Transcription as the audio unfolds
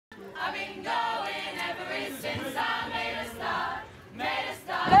coming, going, ever since I made a start.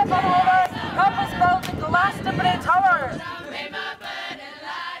 Step on over, help us build the Glastonbury Tor. Made my burden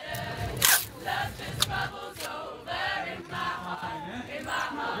lighter. Love just bubbles over in my heart, in my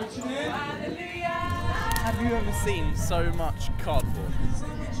heart. Hallelujah. Have you ever seen so much cardboard?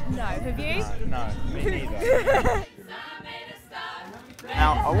 No, have you? No, me neither.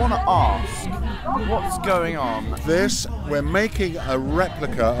 Now, I want to ask, what's going on? We're making a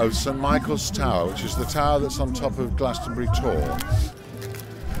replica of St Michael's Tower, which is the tower that's on top of Glastonbury Tor.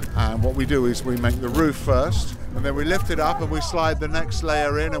 And what we do is we make the roof first, and then we lift it up and we slide the next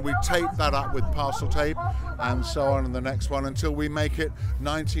layer in, and we tape that up with parcel tape, and so on in the next one, until we make it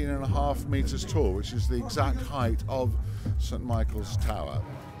 19.5 meters tall, which is the exact height of St Michael's Tower.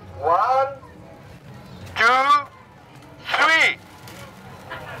 1, 2, 3.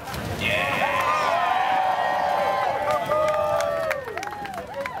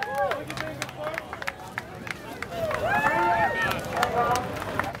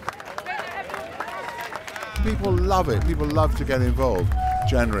 People love it. People love to get involved.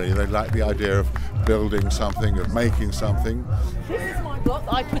 Generally, they like the idea of building something, of making something. This is my block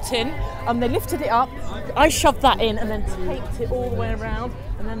that I put in, they lifted it up, I shoved that in and then taped it all the way around,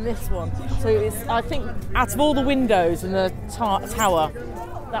 and then this one. So it's, I think, out of all the windows in the tower,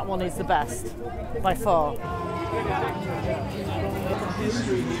 that one is the best, by far.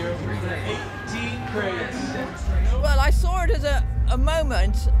 Well, I saw it as a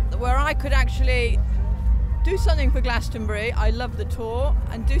moment where I could actually do something for Glastonbury. I love the tour,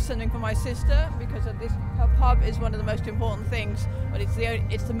 and do something for my sister, because of this. Her pub is one of the most important things, but it's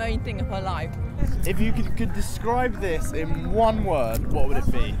the main thing of her life. If you could describe this in one word, what would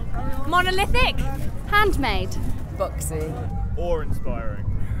it be? Monolithic, handmade, Boxy, Or inspiring.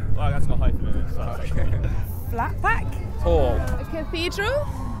 Oh, that's got hyphen in it. So okay. flat pack, Tall. a cathedral,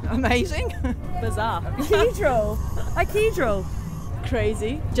 amazing, bizarre, cathedral, a cathedral,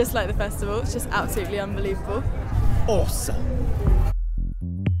 crazy, just like the festival. It's just absolutely unbelievable. Awesome.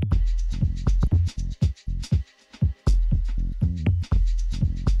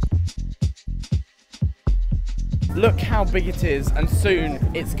 Look how big it is, and soon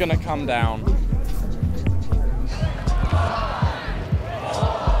it's gonna come down.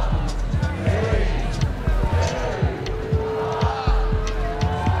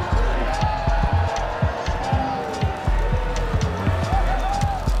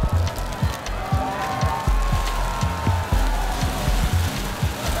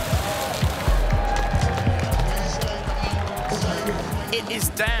 It is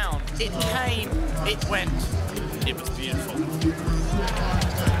down, it came, it went. It was beautiful.